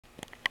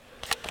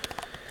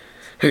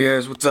Hey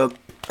guys, what's up?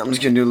 I'm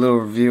just gonna do a little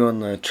review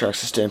on the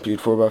Traxxas Stampede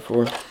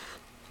 4x4.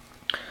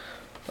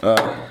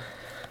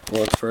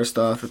 Well, first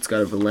off, it's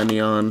got a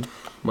Valenion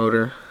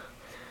motor.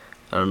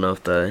 I don't know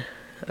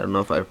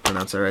if I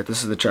pronounced that right.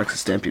 This is the Traxxas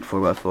Stampede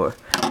 4x4.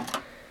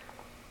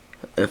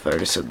 If I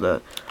already said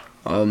that.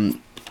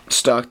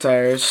 Stock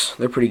tires,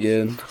 they're pretty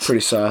good,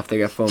 pretty soft. They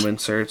got foam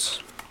inserts.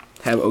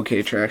 Have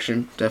okay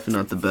traction. Definitely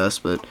not the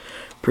best, but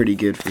pretty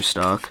good for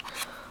stock.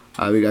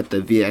 We got the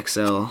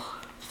VXL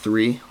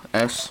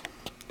 3S.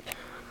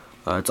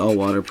 It's all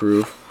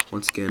waterproof.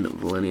 Once again,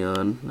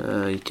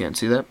 Valenion. You can't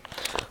see that,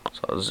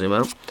 so I'll zoom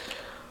out.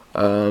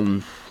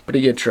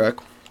 Pretty good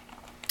truck.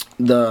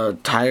 The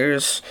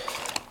tires,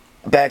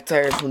 back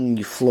tires, when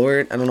you floor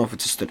it, I don't know if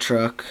it's just the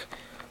truck,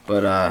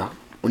 but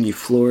when you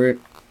floor it,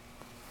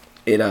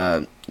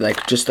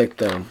 just like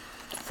the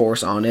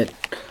force on it,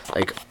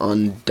 like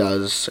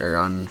undoes or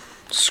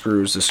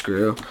unscrews the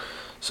screw,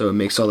 so it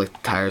makes all the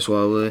tires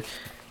wobbly.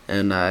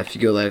 And if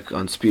you go like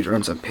on speed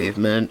runs on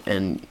pavement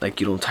and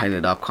like you don't tighten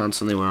it up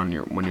constantly when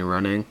you're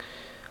running,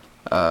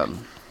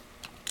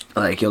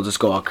 like you'll just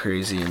go all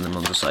crazy, and then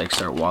it'll just like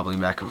start wobbling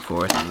back and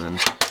forth, and then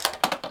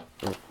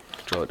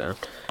draw it down.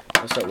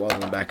 It'll start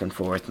wobbling back and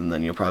forth, and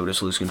then you'll probably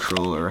just lose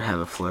control or have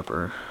a flip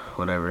or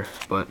whatever.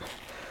 But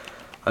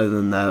other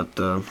than that,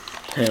 the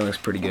handling's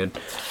pretty good.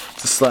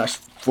 It's a slash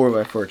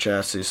 4x4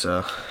 chassis,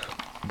 so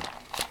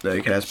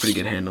like, it has pretty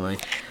good handling.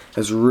 It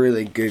has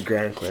really good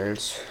ground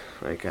clearance.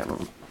 Like, I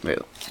don't, wait,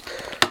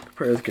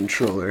 compare the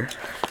controller.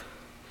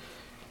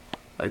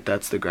 Like,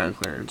 that's the ground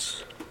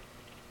clearance.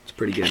 It's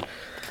pretty good.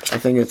 I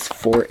think it's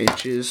 4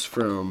 inches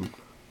from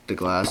the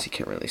glass. You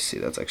can't really see.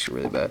 That's actually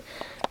really bad.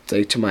 It's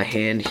like to my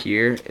hand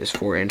here is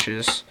 4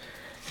 inches,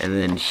 and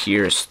then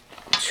here is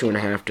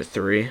 2.5 to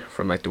 3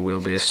 from like the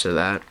wheelbase to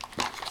that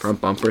front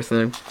bumper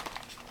thing.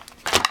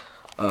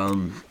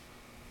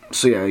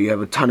 So yeah, you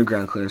have a ton of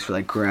ground clearance for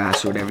like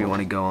grass or whatever you want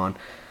to go on.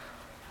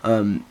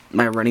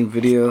 My running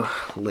video,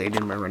 later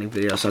in my running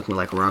video, I was talking about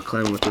like rock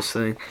climbing with this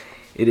thing.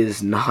 It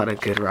is not a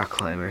good rock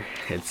climber.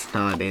 It's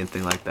not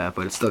anything like that,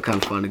 but it's still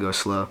kind of fun to go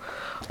slow.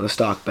 On the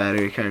stock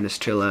battery, kind of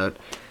just chill out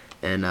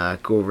and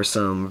go over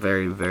some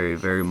very, very,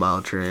 very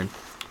mild terrain.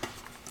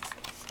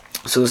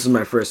 So this is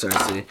my first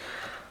RC.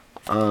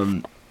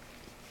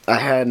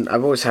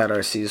 I've always had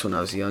RCs when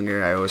I was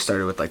younger. I always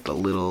started with like the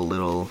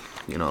little,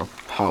 you know,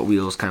 Hot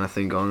Wheels kind of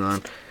thing going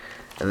on.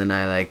 And then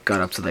I like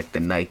got up to like the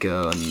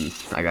Nyko, and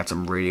I got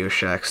some Radio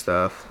Shack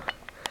stuff.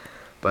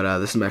 But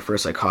this is my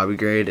first like hobby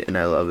grade, and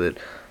I love it.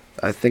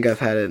 I think I've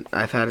had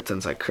it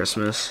since like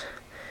Christmas,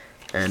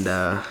 and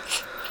yeah,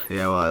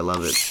 well, I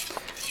love it.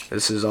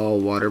 This is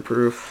all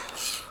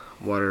waterproof,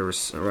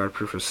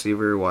 waterproof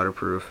receiver,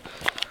 waterproof,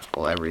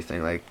 well,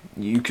 everything. Like,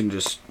 you can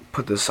just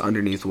put this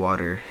underneath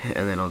water,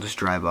 and then it'll just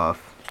drive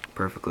off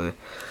perfectly.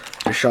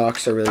 The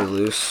shocks are really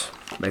loose,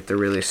 like they're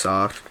really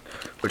soft,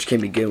 which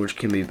can be good, which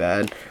can be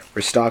bad.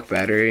 For stock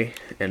battery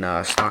and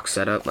stock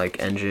setup, like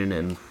engine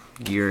and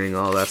gearing,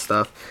 all that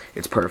stuff,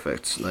 it's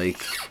perfect.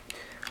 Like,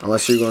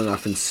 unless you're going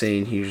off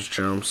insane huge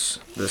jumps,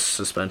 this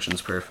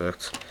suspension's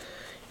perfect.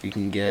 You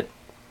can get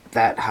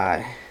that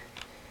high.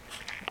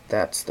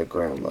 That's the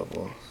ground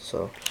level.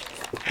 So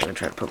I'm gonna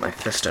try to put my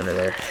fist under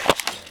there,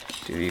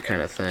 do you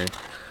kind of thing.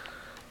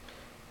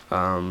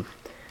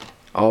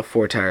 All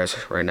 4 tires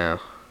right now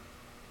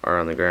are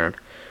on the ground,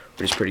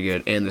 which is pretty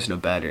good, and there's no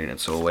battery in it,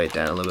 so we'll weigh it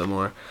down a little bit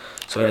more.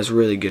 So it has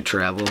really good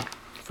travel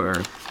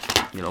for,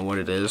 you know, what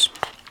it is.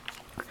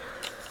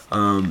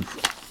 I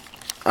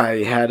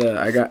have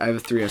a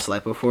 3S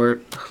LiPo for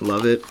it.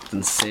 Love it. It's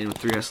insane with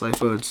 3S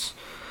LiPo. It's,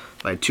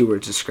 by 2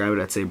 words to describe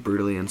it, I'd say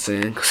brutally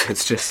insane,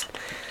 because it's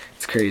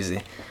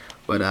crazy.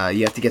 But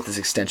you have to get this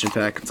extension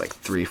pack. It's like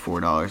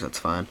 $3-4. That's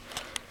fine.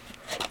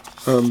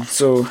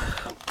 So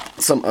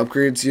some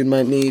upgrades you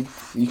might need.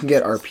 You can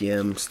get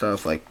RPM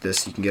stuff like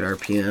this. You can get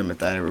RPM if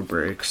that ever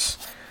breaks.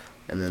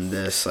 And then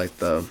this, like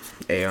the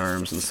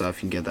A-arms and stuff,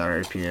 you can get that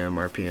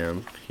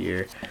RPM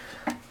here.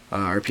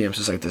 RPM's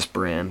just like this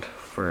brand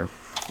for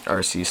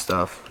RC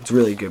stuff. It's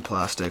really good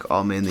plastic,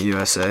 all made in the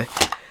USA.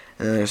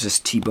 And then there's this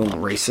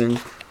T-Bone Racing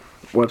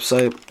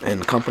website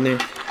and company.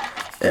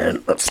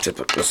 And let's tip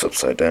this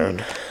upside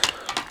down.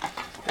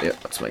 Yeah,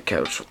 that's my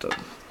couch with the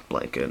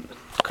blanket,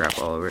 crap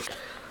all over it.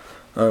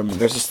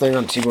 There's this thing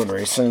on T-Bone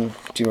Racing,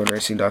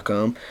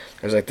 T-BoneRacing.com.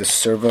 There's like this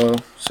servo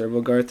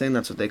guard thing.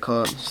 That's what they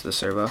call it. It's the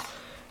servo,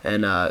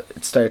 and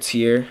it starts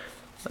here.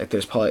 Like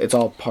it's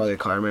all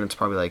polycarbonate. It's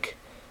probably like,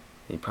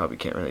 you probably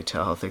can't really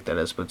tell how thick that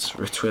is, but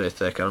it's really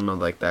thick. I don't know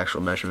like the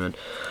actual measurement,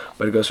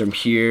 but it goes from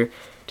here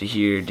to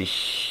here to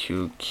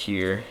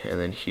here, and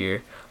then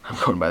here. I'm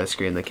going by the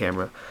screen of the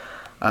camera.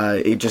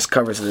 It just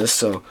covers this,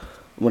 so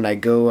when I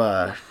go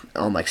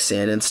on like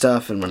sand and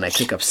stuff, and when I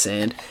kick up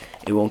sand,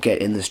 it won't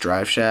get in this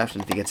drive shaft,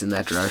 and if it gets in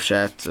that drive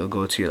shaft, it'll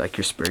go to like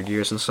your spur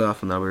gears and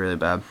stuff, and that'll be really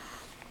bad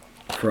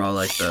for all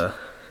like the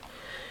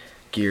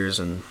gears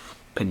and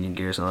pinion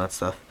gears and all that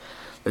stuff.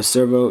 The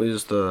servo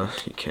is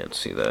you can't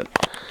see that,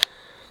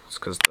 it's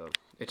because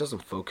it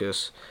doesn't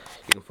focus.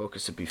 You can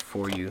focus it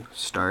before you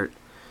start,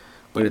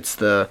 but it's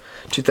the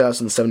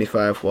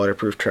 2075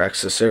 waterproof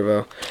Traxxas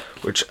servo,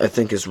 which I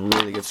think is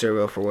really good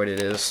servo for what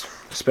it is,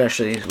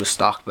 especially with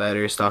stock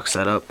battery, stock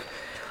setup.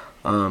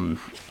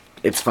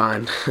 It's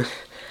fine.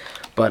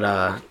 But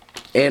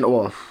and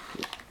well,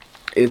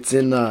 it's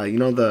in you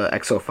know, the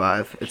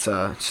XL5. It's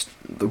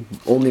the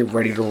only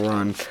ready to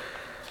run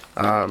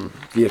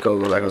vehicle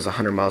that goes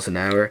 100 miles an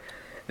hour.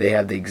 They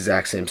have the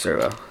exact same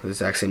servo, the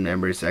exact same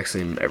numbers, exact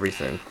same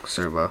everything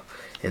servo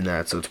in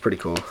that. So it's pretty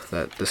cool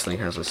that this thing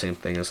has the same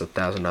thing as a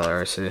 $1,000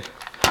 RC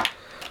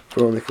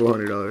for only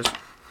 $400,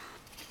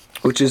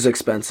 which is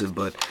expensive.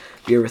 But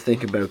if you ever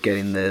think about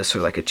getting this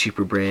or like a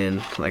cheaper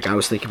brand, like I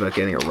was thinking about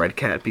getting a Red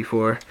Cat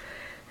before,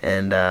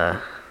 and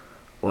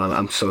well,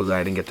 I'm so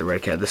glad I didn't get the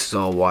Red Cat. This is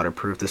all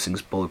waterproof. This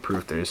thing's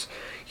bulletproof. There's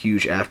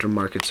huge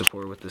aftermarket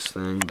support with this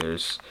thing.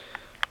 There's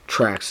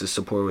Traxxas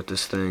support with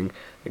this thing.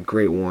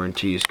 Great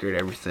warranties, great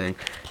everything,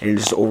 and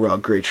just overall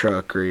great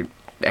truck, great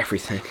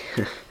everything.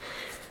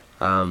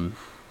 So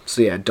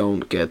yeah,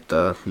 don't get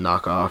the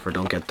knockoff or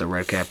don't get the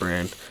Red Cat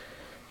brand.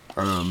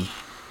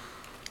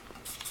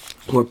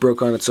 What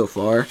broke on it so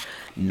far?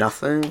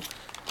 Nothing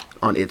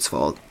on its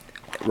fault.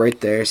 Right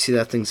there, see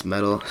that thing's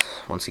metal?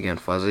 Once again,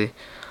 fuzzy.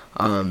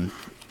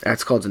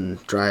 That's called a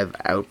drive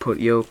output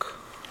yoke.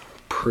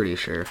 Pretty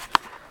sure.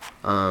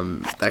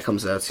 That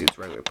comes out, see, it's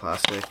regular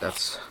plastic.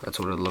 That's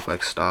what it looked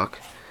like stock.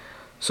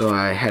 So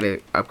I had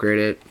to upgrade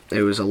it.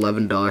 It was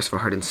 $11 for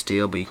hardened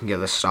steel, but you can get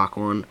the stock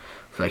one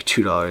for like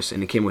 $2,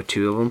 and it came with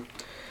 2 of them.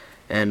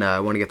 And I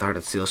want to get the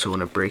hardened steel so it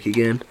wouldn't break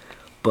again.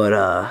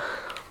 But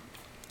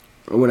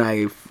when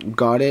I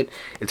got it,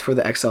 it's for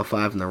the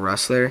XL5 and the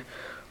Wrestler,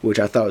 which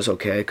I thought was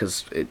okay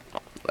because it,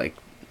 like,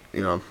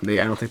 you know, I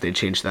don't think they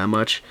changed that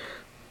much.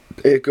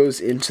 It goes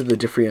into the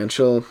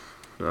differential.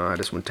 Oh, I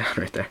just went down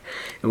right there.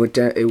 It went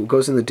down. It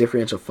goes in the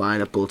differential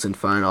fine, it bolts in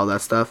fine, all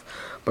that stuff.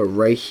 But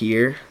right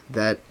here,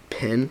 that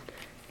pin,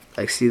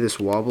 like, see this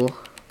wobble?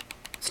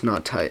 It's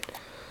not tight.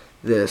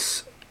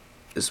 This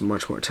is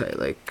much more tight.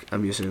 Like,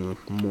 I'm using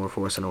more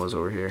force than I was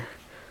over here,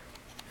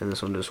 and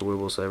this one just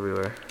wibbles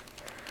everywhere.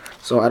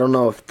 So I don't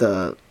know if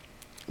the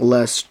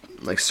less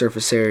like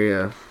surface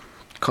area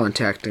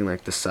contacting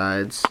like the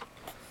sides.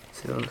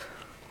 See those?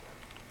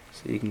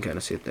 So you can kind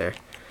of see it there.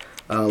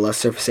 Less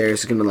surface area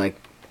is gonna like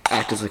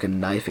act as like a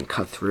knife and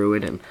cut through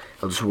it, and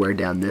it'll just wear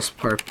down this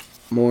part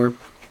more.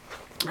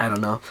 I don't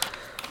know,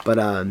 but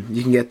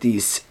you can get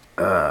these.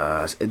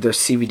 They're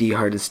CVD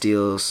hardened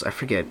steels. I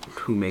forget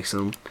who makes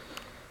them,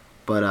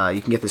 but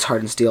you can get this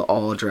hardened steel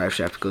all drive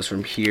shaft. It goes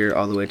from here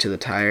all the way to the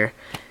tire,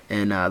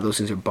 and those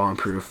things are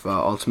bomb-proof.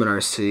 Ultimate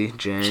RC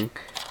Jang.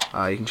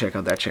 You can check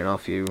out that channel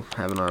if you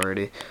haven't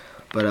already.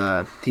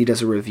 But he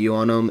does a review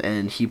on them,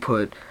 and he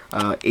put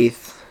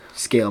 8th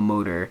scale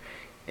motor,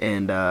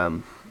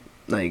 and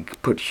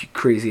like put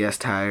crazy ass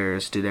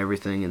tires, did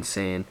everything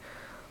insane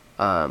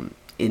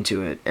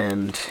into it,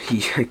 and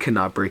he could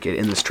not break it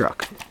in this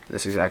truck,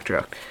 this exact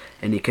truck,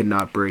 and he could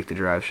not break the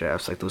drive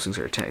shafts. Like, those things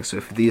are tanks. So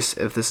if this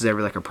is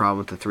ever like a problem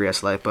with the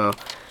 3S lipo,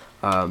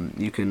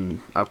 you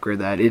can upgrade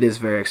that. It is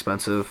very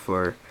expensive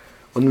for,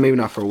 well, maybe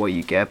not for what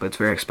you get, but it's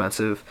very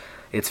expensive.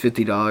 It's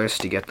 $50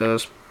 to get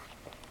those.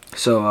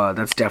 So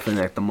that's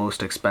definitely like the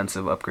most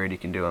expensive upgrade you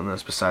can do on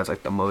this, besides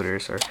like the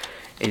motors or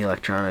any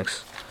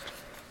electronics.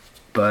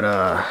 But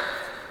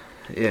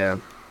yeah.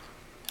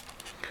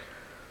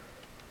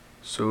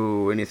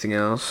 So anything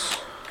else?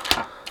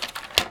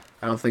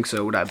 I don't think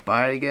so. Would I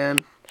buy it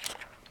again?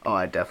 Oh,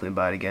 I'd definitely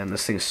buy it again.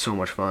 This thing is so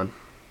much fun.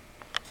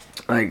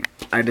 Like,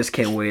 I just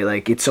can't wait.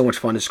 Like, it's so much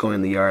fun just going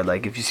in the yard.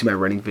 Like, if you see my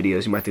running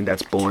videos, you might think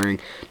that's boring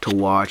to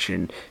watch,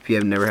 and if you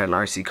have never had an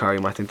RC car,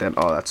 you might think that,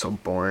 oh, that's so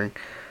boring.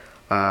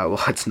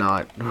 Well, it's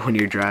not. When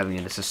you're driving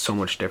it, it's just so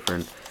much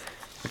different.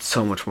 It's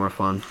so much more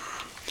fun.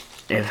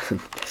 And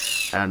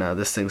I don't know,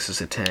 this thing's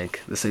just a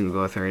tank. This thing will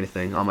go through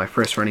anything. On my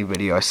first running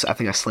video, I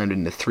think I slammed it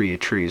into 3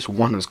 trees.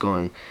 One was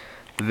going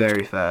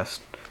very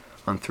fast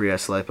on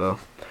 3S lipo.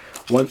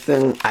 One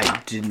thing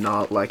I did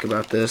not like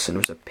about this, and it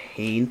was a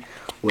pain,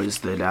 was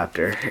the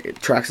adapter.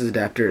 Traxxas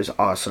adapter is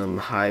awesome.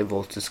 High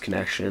voltage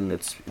connection,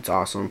 it's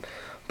awesome.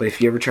 But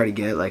if you ever try to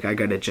get, like, I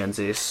got a Gen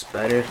Z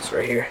spider, it's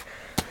right here.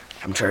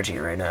 I'm charging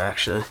it right now,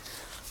 actually.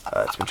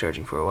 It's been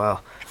charging for a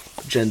while.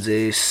 Gen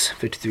Ace,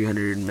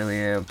 5300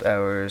 milliamp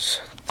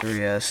hours,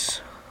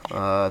 3S,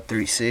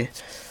 30C.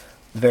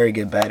 Very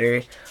good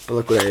battery. But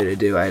look what I had to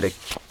do. I had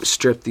to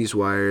strip these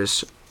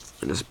wires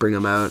and just bring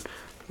them out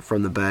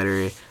from the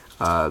battery.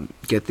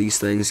 Get these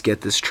things,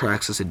 get this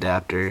Traxxas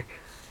adapter.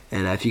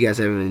 And if you guys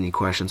have any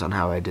questions on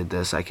how I did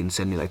this, I can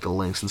send you like the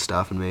links and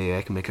stuff, and maybe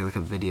I can make like a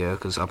video,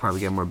 because I'll probably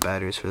get more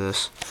batteries for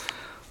this.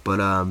 But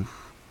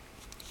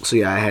so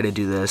yeah, I had to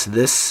do this.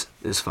 This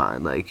is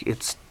fine. Like,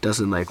 it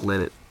doesn't like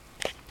let it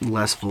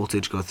less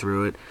voltage go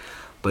through it,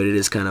 but it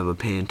is kind of a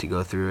pain to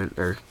go through it,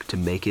 or to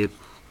make it.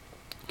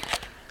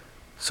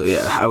 So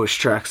yeah, I wish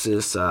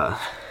Traxxas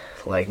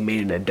like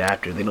made an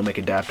adapter. They don't make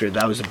adapter.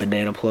 That was a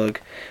banana plug,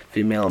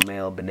 female and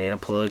male banana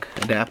plug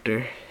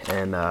adapter,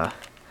 and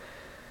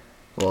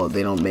well,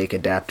 they don't make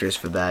adapters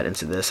for that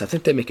into this. I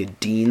think they make a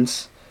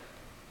Dean's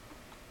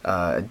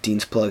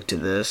plug to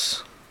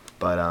this.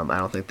 but I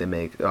don't think they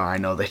make, or I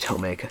know they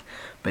don't make a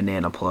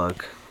banana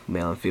plug,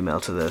 male and female,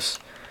 to this.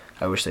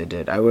 I wish they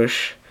did. I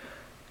wish,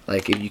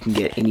 like, if you can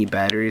get any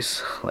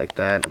batteries like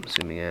that, I'm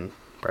zooming in,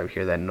 probably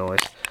hear that noise,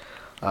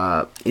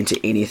 into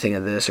anything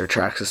of this, or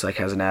Traxxas like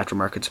has an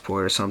aftermarket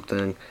support or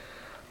something.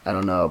 I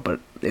don't know, but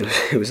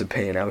it was a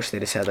pain. I wish they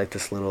just had like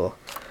this little,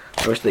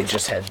 I wish they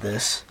just had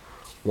this.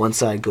 One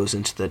side goes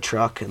into the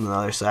truck and the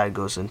other side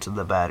goes into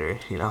the battery,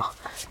 you know,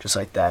 just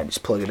like that.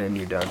 Just plug it in,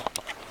 you're done.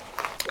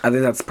 I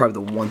think that's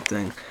probably the one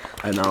thing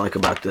I not like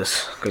about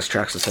this, because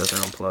Traxxas has their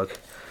own plug.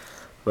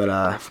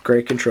 But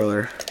great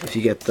controller. If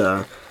you get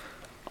the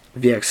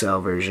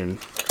VXL version,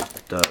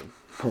 the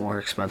more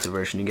expensive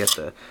version, you get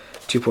the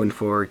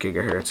 2.4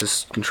 gigahertz.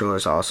 This controller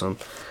is awesome.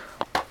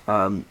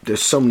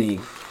 There's so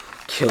many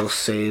kill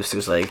saves.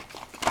 There's like,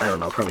 I don't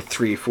know, probably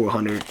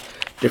 300-400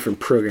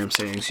 different program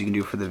settings you can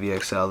do for the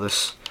VXL.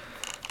 This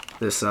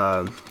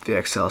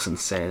VXL is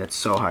insane. It's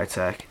so high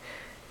tech.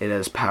 It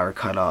has power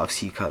cutoffs,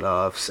 heat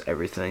cutoffs,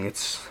 everything.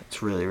 It's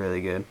really,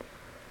 really good.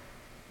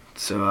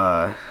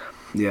 So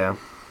yeah.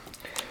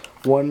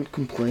 One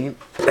complaint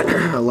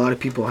a lot of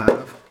people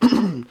have,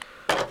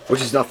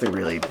 which is nothing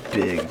really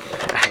big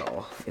at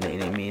all in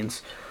any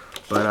means,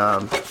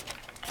 but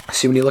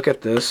see, when you look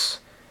at this,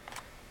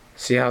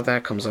 see how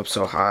that comes up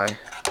so high?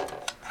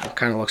 It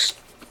kind of looks,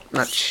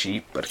 not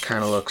cheap, but it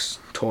kind of looks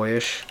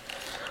toyish.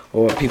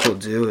 Well, what people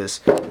do is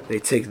they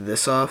take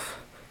this off.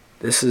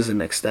 This is an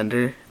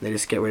extender. They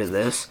just get rid of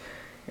this,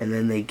 and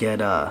then they get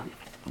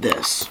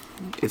this.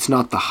 It's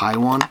not the high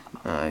one.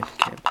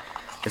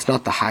 It's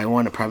not the high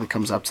one. It probably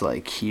comes up to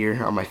like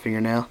here on my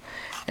fingernail.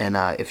 And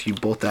if you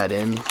bolt that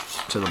in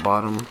to the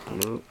bottom,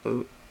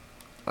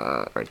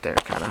 right there,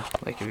 kind of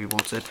like if you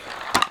bolt it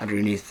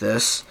underneath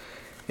this,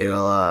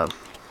 it'll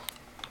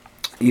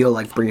you'll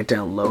like bring it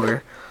down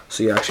lower,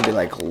 so you actually be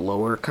like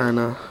lower kind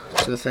of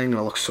to the thing.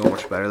 It'll look so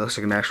much better. It looks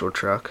like an actual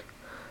truck.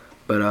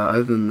 But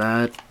other than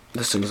that,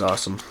 this thing's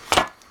awesome.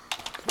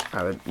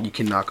 You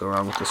cannot go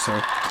wrong with this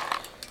thing.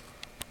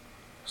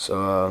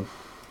 So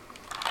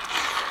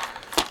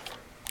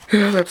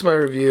yeah, that's my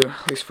review,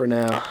 at least for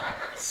now.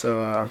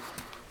 So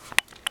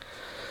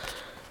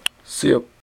see you.